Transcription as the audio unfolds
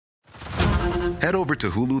Head over to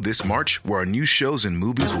Hulu this March, where our new shows and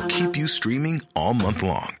movies will keep you streaming all month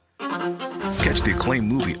long. Catch the acclaimed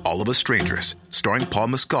movie All of Us Strangers, starring Paul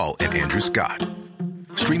Mescal and Andrew Scott.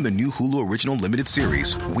 Stream the new Hulu original limited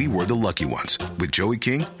series We Were the Lucky Ones with Joey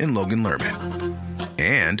King and Logan Lerman.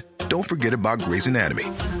 And don't forget about Grey's Anatomy.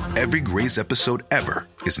 Every Grey's episode ever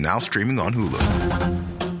is now streaming on Hulu.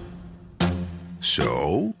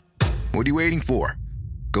 So, what are you waiting for?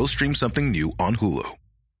 Go stream something new on Hulu.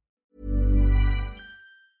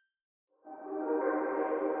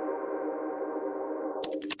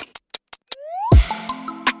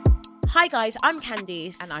 Hi guys, I'm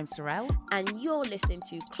Candice. And I'm Sorrel. And you're listening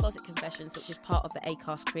to Closet Confessions, which is part of the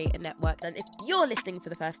Acast Creator Network. And if you're listening for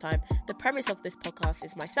the first time, the premise of this podcast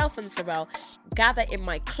is myself and Sorrel gather in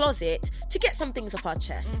my closet to get some things off our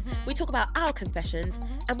chest. We talk about our confessions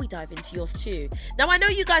and we dive into yours too. Now, I know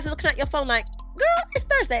you guys are looking at your phone like, girl, it's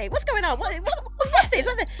Thursday. What's going on? What's this?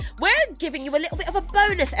 What's this? We're giving you a little bit of a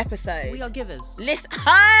bonus episode. We are givers. Listen,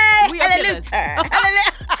 hi! We are givers. Hey!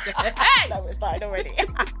 No, we're starting already.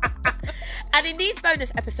 And in these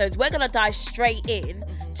bonus episodes, we're going to dive straight in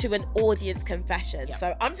to an audience confession. Yep.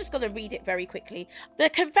 So I'm just going to read it very quickly. The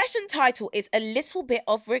confession title is A Little Bit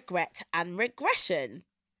of Regret and Regression.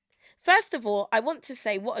 First of all, I want to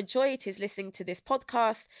say what a joy it is listening to this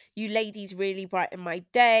podcast. You ladies really brighten my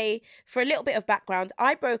day. For a little bit of background,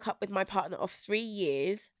 I broke up with my partner of 3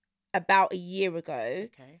 years about a year ago.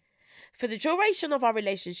 Okay. For the duration of our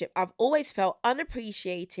relationship, I've always felt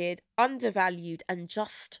unappreciated, undervalued, and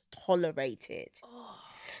just tolerated. Oh.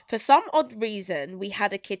 For some odd reason, we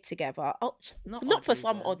had a kid together. Oh, not for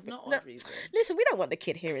some odd reason. Listen, we don't want the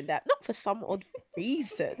kid hearing that. Not for some odd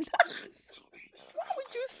reason. Why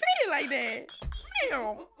would you say it like that?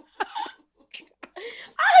 Damn.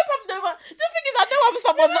 I hope I'm no one. The thing is, I know I'm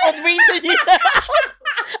someone's odd reason. You know? I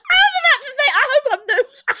was about to say, I hope I'm no.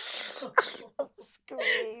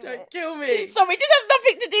 Don't kill me. Sorry, this has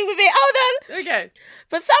nothing to do with it. Hold on. Okay.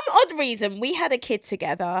 For some odd reason, we had a kid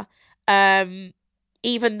together.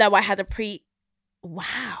 Even though I had a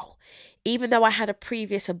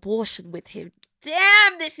previous abortion with him.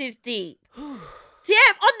 Damn, this is deep. Damn,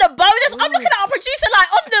 on the bonus. I'm looking at our producer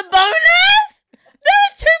like, on the bonus? There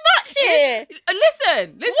is too much here.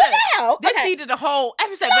 Listen. What the hell? This needed a whole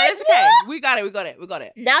episode, but it's okay. What? We got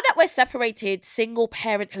it. Now that we're separated, single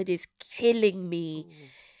parenthood is killing me.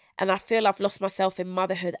 And I feel I've lost myself in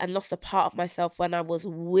motherhood and lost a part of myself when I was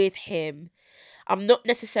with him. I'm not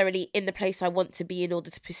necessarily in the place I want to be in order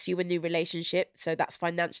to pursue a new relationship. So that's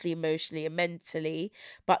financially, emotionally, and mentally.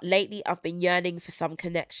 But lately, I've been yearning for some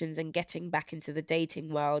connections and getting back into the dating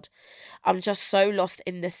world. I'm just so lost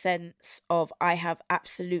in the sense of I have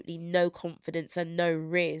absolutely no confidence and no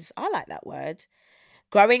riz. I like that word.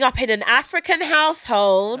 Growing up in an African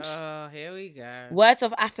household. Oh, here we go. Words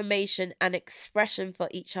of affirmation and expression for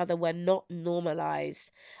each other were not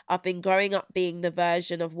normalized. I've been growing up being the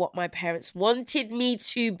version of what my parents wanted me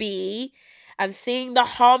to be, and seeing the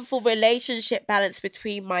harmful relationship balance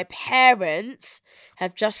between my parents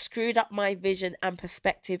have just screwed up my vision and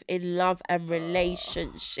perspective in love and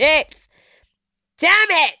relationships. Damn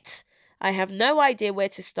it! I have no idea where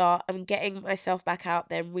to start. I'm getting myself back out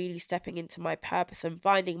there and really stepping into my purpose and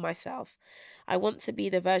finding myself. I want to be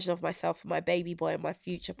the version of myself for my baby boy and my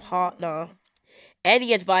future partner.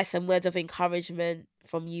 Any advice and words of encouragement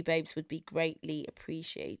from you babes would be greatly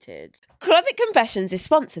appreciated. Closet Confessions is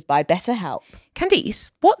sponsored by BetterHelp.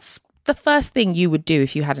 Candice, what's the first thing you would do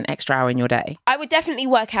if you had an extra hour in your day? I would definitely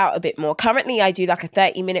work out a bit more. Currently, I do like a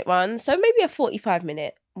 30-minute run, so maybe a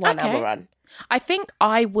 45-minute, 1 hour run. I think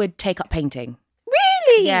I would take up painting.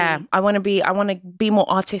 Really? Yeah. I want to be more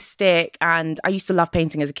artistic, and I used to love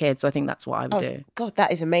painting as a kid, so I think that's what I would do. God,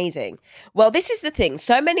 that is amazing. Well, this is the thing.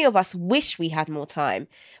 So many of us wish we had more time,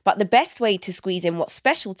 but the best way to squeeze in what's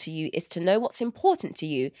special to you is to know what's important to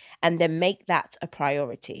you and then make that a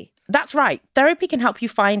priority. That's right. Therapy can help you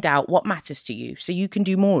find out what matters to you so you can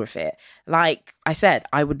do more of it. Like I said,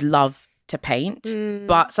 I would love to paint,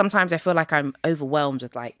 but sometimes I feel like I'm overwhelmed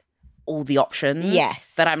with like all the options.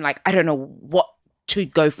 Yes. That I'm like, I don't know what to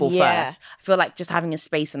go for first. I feel like just having a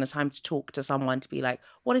space and a time to talk to someone to be like,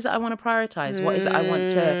 what is it I want to prioritize? What is it I want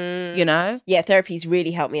to, you know? Yeah, therapy's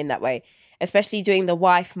really helped me in that way, especially doing the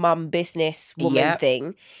wife, mum, business woman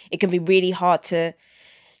thing. It can be really hard to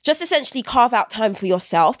Just essentially carve out time for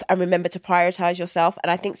yourself and remember to prioritize yourself.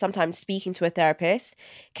 And I think sometimes speaking to a therapist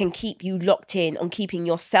can keep you locked in on keeping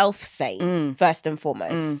yourself sane first and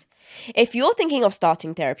foremost. If you're thinking of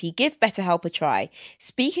starting therapy, give BetterHelp a try.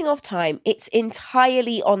 Speaking of time, it's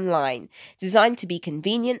entirely online, designed to be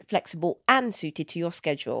convenient, flexible, and suited to your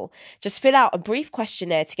schedule. Just fill out a brief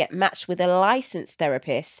questionnaire to get matched with a licensed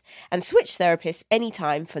therapist and switch therapists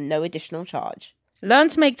anytime for no additional charge. Learn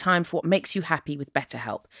to make time for what makes you happy with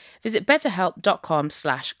BetterHelp. Visit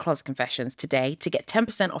betterhelp.com/closetconfessions today to get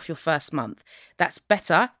 10% off your first month. That's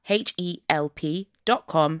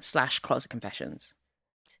betterhelp.com/closetconfessions.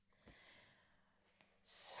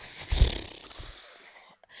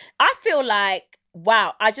 I feel like,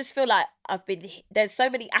 wow, I just feel like there's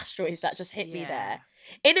so many asteroids that just hit me there.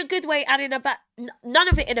 In a good way and in a bad, none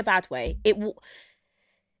of it in a bad way. It will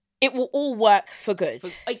all work for good.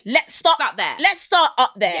 Let's start there. Let's start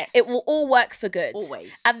up there. Yes. It will all work for good.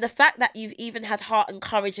 Always. And the fact that you've even had heart and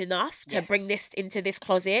courage enough to bring this into this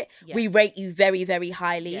closet, we rate you very, very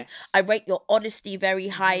highly. Yes. I rate your honesty very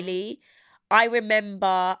highly. I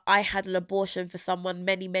remember I had an abortion for someone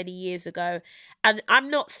many, many years ago. And I'm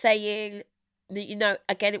not saying,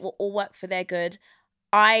 again, it will all work for their good.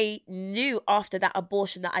 I knew after that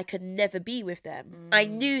abortion that I could never be with them. I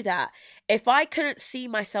knew that. If I couldn't see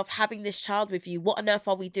myself having this child with you, what on earth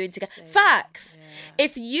are we doing together? Facts. Yeah.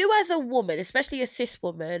 If you as a woman, especially a cis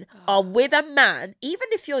woman, are with a man, even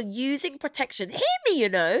if you're using protection, hear me,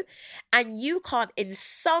 and you can't in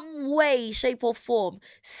some way, shape or form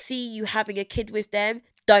see you having a kid with them,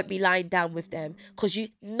 don't be lying down with them because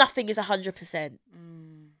nothing is 100%.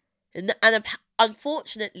 And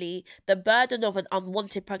unfortunately, the burden of an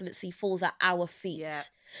unwanted pregnancy falls at our feet. Yeah.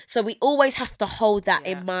 So we always have to hold that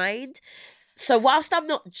in mind. So whilst I'm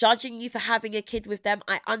not judging you for having a kid with them,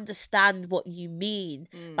 I understand what you mean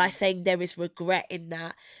by saying there is regret in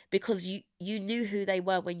that because you knew who they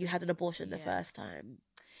were when you had an abortion the first time.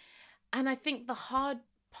 And I think the hard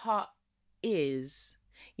part is,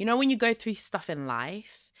 when you go through stuff in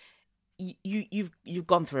life, you've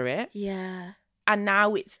gone through it. Yeah. And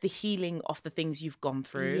now it's the healing of the things you've gone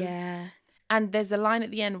through. Yeah. And there's a line at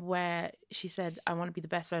the end where she said, I want to be the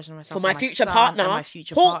best version of myself. For my future partner. My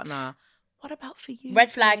future partner. What about for you?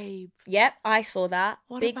 Red flag. Babe? Yep, I saw that.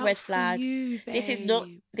 What Big about red flag. For you, babe?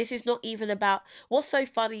 This is not even about what's so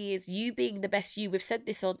funny is you being the best you. We've said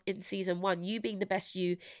this in season 1. You being the best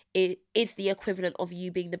you is the equivalent of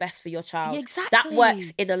you being the best for your child. Exactly. That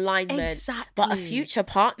works in alignment. Exactly. But a future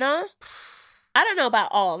partner, I don't know about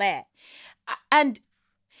all that. And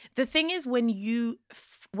the thing is, when you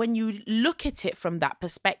look at it from that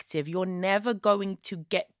perspective, you're never going to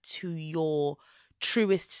get to your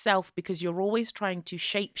truest self because you're always trying to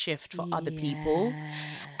shapeshift for other people.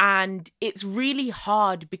 And it's really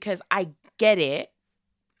hard because I get it.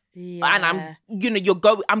 Yeah. And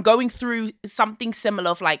I'm going through something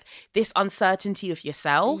similar of like this uncertainty of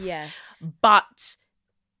yourself. Yes. But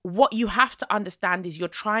what you have to understand is you're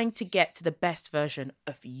trying to get to the best version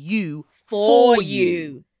of you for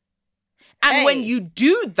you. And when you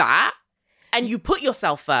do that and you put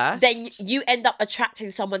yourself first, then you end up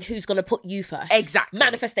attracting someone who's going to put you first. Exactly.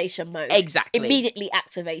 Manifestation mode. Exactly. Immediately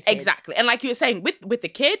activated. Exactly. And like you were saying, with the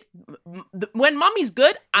kid, when mummy's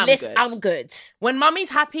good, I'm good. When mummy's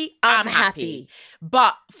happy, I'm happy.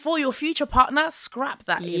 But for your future partner, scrap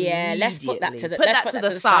that immediately. Let's put that to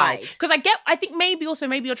the side. Because I think maybe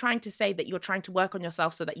you're trying to say that you're trying to work on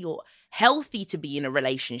yourself so that you're healthy to be in a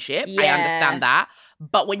relationship. Yeah. I understand that.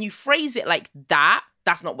 But when you phrase it like that,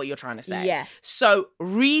 that's not what you're trying to say. Yeah. So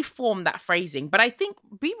reform that phrasing. But I think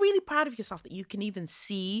be really proud of yourself that you can even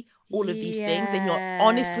see all of these things and you're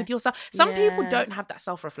honest with yourself. Some people don't have that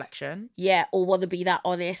self-reflection. Yeah, or want to be that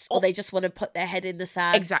honest, or they just want to put their head in the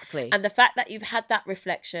sand. Exactly. And the fact that you've had that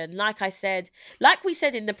reflection, like we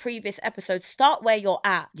said in the previous episode, start where you're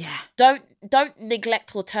at. Yeah. Don't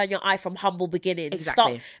neglect or turn your eye from humble beginnings.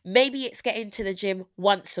 Exactly. Maybe it's getting to the gym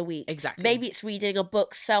once a week. Exactly. Maybe it's reading a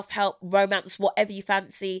book, self-help, romance, whatever you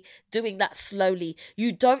fancy, doing that slowly.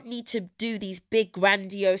 You don't need to do these big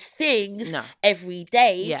grandiose things every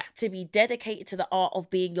day to be dedicated to the art of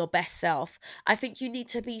being your best self. I think you need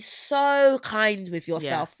to be so kind with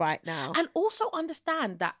yourself right now. And also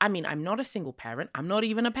understand that, I'm not a single parent. I'm not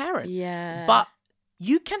even a parent. Yeah. But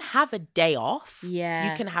you can have a day off.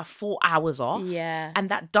 Yeah. You can have 4 hours off. Yeah. And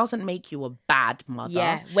that doesn't make you a bad mother.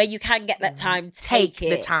 Yeah. Where you can get that time, take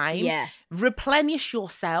the time. Yeah. Replenish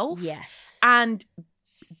yourself. Yes. And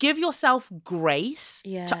give yourself grace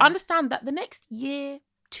to understand that the next year,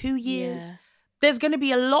 2 years, there's going to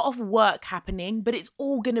be a lot of work happening, but it's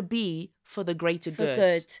all going to be for the greater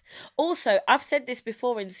good. Also, I've said this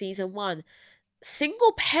before in season 1,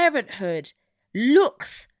 single parenthood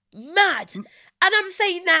looks mad. And I'm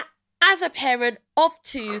saying that as a parent of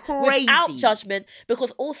two, without judgment,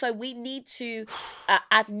 because also we need to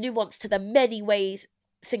add nuance to the many ways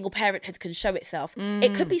single parenthood can show itself.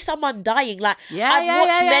 It could be someone dying. Like, I've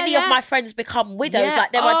watched many of my friends become widows.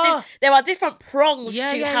 Like, there are different prongs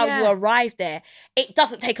to how you arrive there. It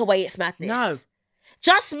doesn't take away its madness. No.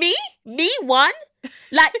 Just me one.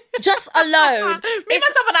 Like, just alone. Me,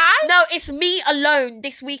 myself, and I? No, it's me alone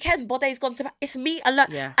this weekend. Bode's gone to... It's me alone.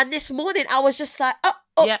 Yeah. And this morning, I was just like,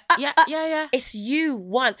 yeah. It's you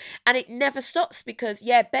one. And it never stops because,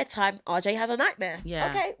 bedtime, RJ has a nightmare.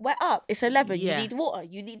 Yeah. Okay, we're up. It's 11. Yeah. You need water.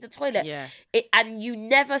 You need the toilet. Yeah. And you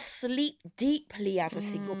never sleep deeply as a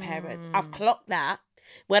single parent. I've clocked that.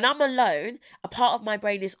 When I'm alone, a part of my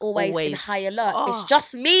brain is always in high alert. It's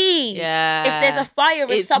just me. Yeah. If there's a fire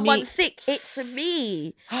and It's someone's me. sick, it's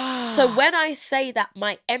me. So when I say that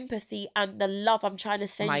my empathy and the love I'm trying to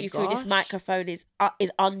send you through this microphone is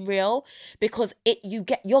unreal, because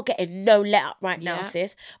you're getting no let up right now,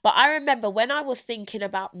 sis. But I remember when I was thinking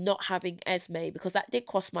about not having Esme, because that did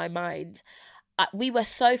cross my mind. We were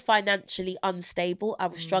so financially unstable. I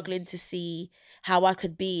was struggling to see how I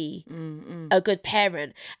could be a good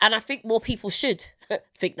parent. And I think more people should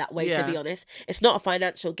think that way, to be honest. It's not a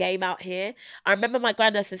financial game out here. I remember my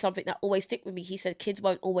granddad said something that always stick with me. He said, kids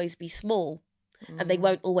won't always be small. And they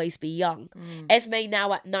won't always be young. Esme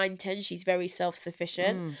now at 9-10, she's very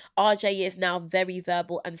self-sufficient. RJ is now very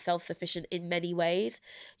verbal and self-sufficient in many ways.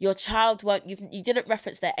 Your child won't, you didn't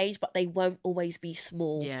reference their age, but they won't always be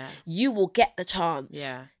small. Yeah. You will get the chance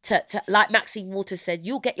to like Maxine Waters said,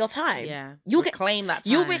 you'll get your time. Yeah. You'll reclaim that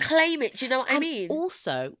time. You'll reclaim it. Do you know what I mean?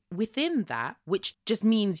 Also, within that, which just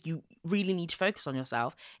means you really need to focus on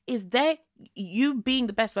yourself, is you being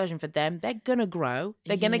the best version for them. They're gonna grow.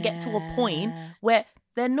 They're gonna get to a point where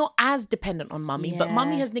they're not as dependent on mummy, but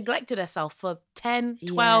mummy has neglected herself for 10,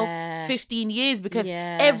 12, 15 years because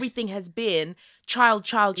everything has been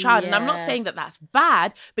child. And I'm not saying that that's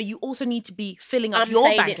bad, but you also need to be filling up your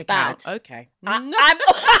bank account. Bad. Okay. I'm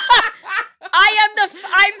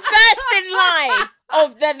first in line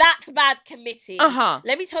of the That's Bad committee.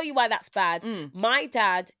 Let me tell you why that's bad. My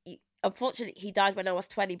dad, unfortunately, he died when I was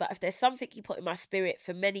 20, but if there's something he put in my spirit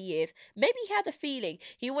for many years, maybe he had a feeling.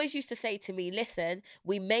 He always used to say to me, listen,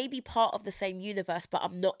 we may be part of the same universe, but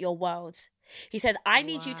I'm not your world. He said, I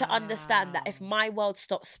need you to understand that if my world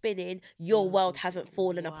stops spinning, your world hasn't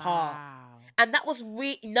fallen apart. And that was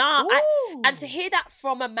really, and to hear that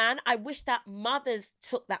from a man, I wish that mothers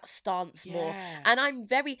took that stance more. And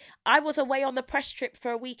I was away on the press trip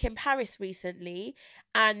for a week in Paris recently.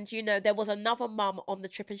 And, there was another mum on the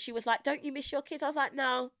trip and she was like, don't you miss your kids? I was like,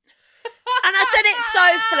 no. And I said it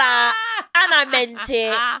so flat and I meant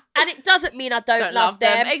it. And it doesn't mean I don't love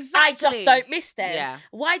them. Exactly. I just don't miss them. Yeah.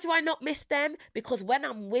 Why do I not miss them? Because when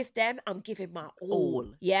I'm with them, I'm giving my all.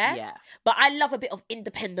 Yeah. Yeah. But I love a bit of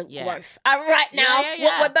independent growth. And right now,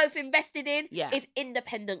 what we're both invested in is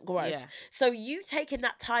independent growth. Yeah. So you taking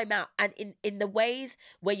that time out and in the ways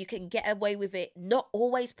where you can get away with it, not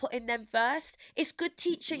always putting them first, it's good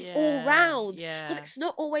teaching all round. Because it's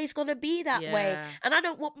not always going to be that way. And I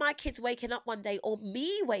don't want my kids waking up one day, or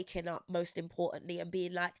me waking up most importantly, and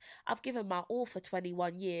being like, I've given my all for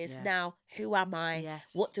 21 years. Now who am I?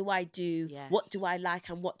 What do I do? What do I like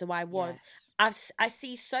and what do I want? I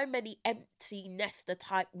see so many empty nester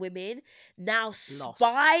type women now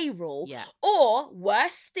spiral, or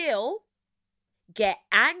worse still, get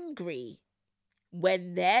angry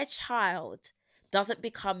when their child doesn't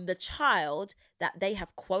become the child that they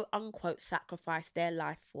have quote unquote sacrificed their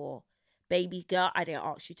life for. Baby girl, I didn't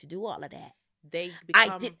ask you to do all of that. They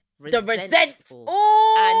become resentful.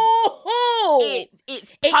 Oh,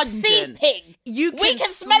 it's seeping. We can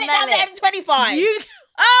smell it down the M25.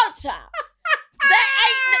 Oh, child. There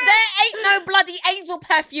ain't no bloody angel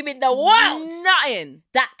perfume in the world. Nothing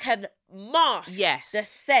that can mask the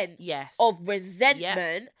scent of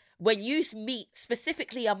resentment when you meet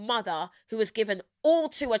specifically a mother who has given all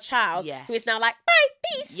to a child who is now like, bye,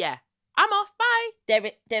 peace. Yeah. I'm off,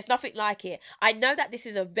 bye. There's nothing like it. I know that this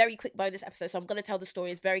is a very quick bonus episode, so I'm going to tell the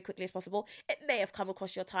story as very quickly as possible. It may have come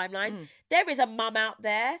across your timeline. There is a mum out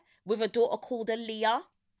there with a daughter called Aaliyah.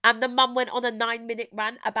 And the mum went on a 9-minute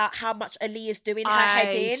rant about how much Aaliyah's doing her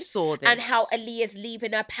head in. Saw this. And how Aaliyah's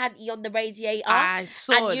leaving her panty on the radiator. I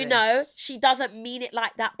saw And, you know, she doesn't mean it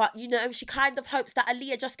like that. But, you know, she kind of hopes that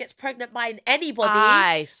Aaliyah just gets pregnant by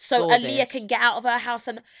anybody. So Aaliyah can get out of her house.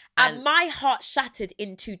 And my heart shattered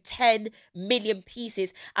into 10 million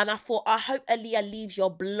pieces. And I thought, I hope Aaliyah leaves your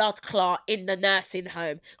blood clot in the nursing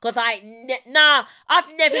home. Because I've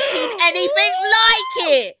never seen anything like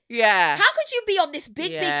it. Yeah. How could you be on this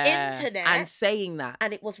big internet and saying that?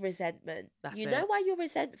 And it was resentment. That's know why you're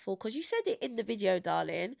resentful? Because you said it in the video,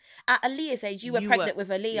 darling. At Aaliyah's age, you were pregnant with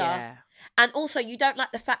Aaliyah. Yeah. And also, you don't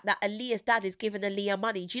like the fact that Aaliyah's dad is giving Aaliyah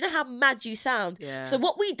money. Do you know how mad you sound? Yeah. So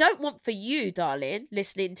what we don't want for you, darling,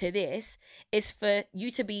 listening to this, is for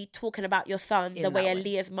you to be talking about your son the way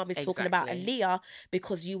Aaliyah's mum is talking about Aaliyah,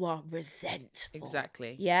 because you are resentful.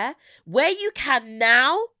 Exactly. Yeah? Where you can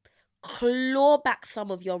now claw back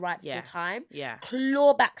some of your rightful time. Yeah.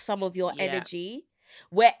 Claw back some of your energy.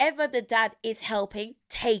 Wherever the dad is helping,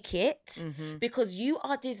 take it, because you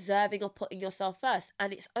are deserving of putting yourself first.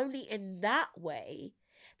 And it's only in that way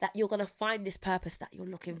that you're going to find this purpose that you're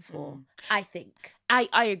looking for, I think.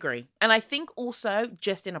 I agree. And I think also,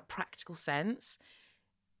 just in a practical sense,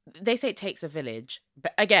 they say it takes a village.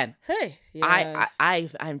 But again,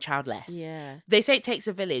 I'm childless. Yeah. They say it takes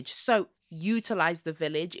a village. So utilize the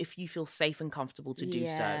village if you feel safe and comfortable to do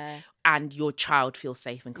so, and your child feels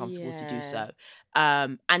safe and comfortable to do so,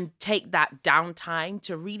 and take that downtime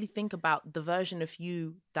to really think about the version of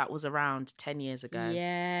you that was around 10 years ago,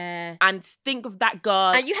 and think of that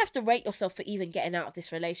girl. And you have to rate yourself for even getting out of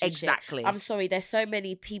this relationship. Exactly. I'm sorry, there's so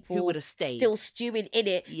many people who would have stayed, still stewing in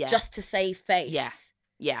it just to save face.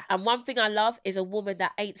 Yeah. And one thing I love is a woman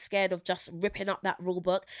that ain't scared of just ripping up that rule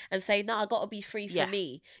book and saying, no, I got to be free for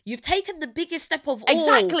me. You've taken the biggest step of all.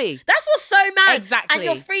 Exactly. That's what's so mad. Exactly. And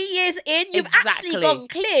you're 3 years in, you've actually gone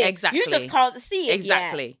clear. Exactly. You just can't see it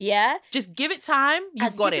Exactly. yet. Yeah? Just give it time.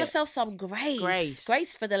 You've got it. Give yourself some grace.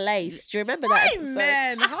 Grace for the lace. Do you remember that episode?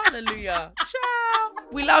 Amen. Hallelujah. Ciao.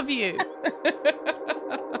 We love you.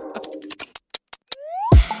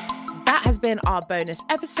 That has been our bonus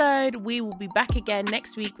episode. We will be back again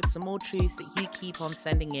next week with some more truths that you keep on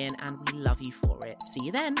sending in, and we love you for it. See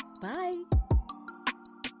you then. Bye.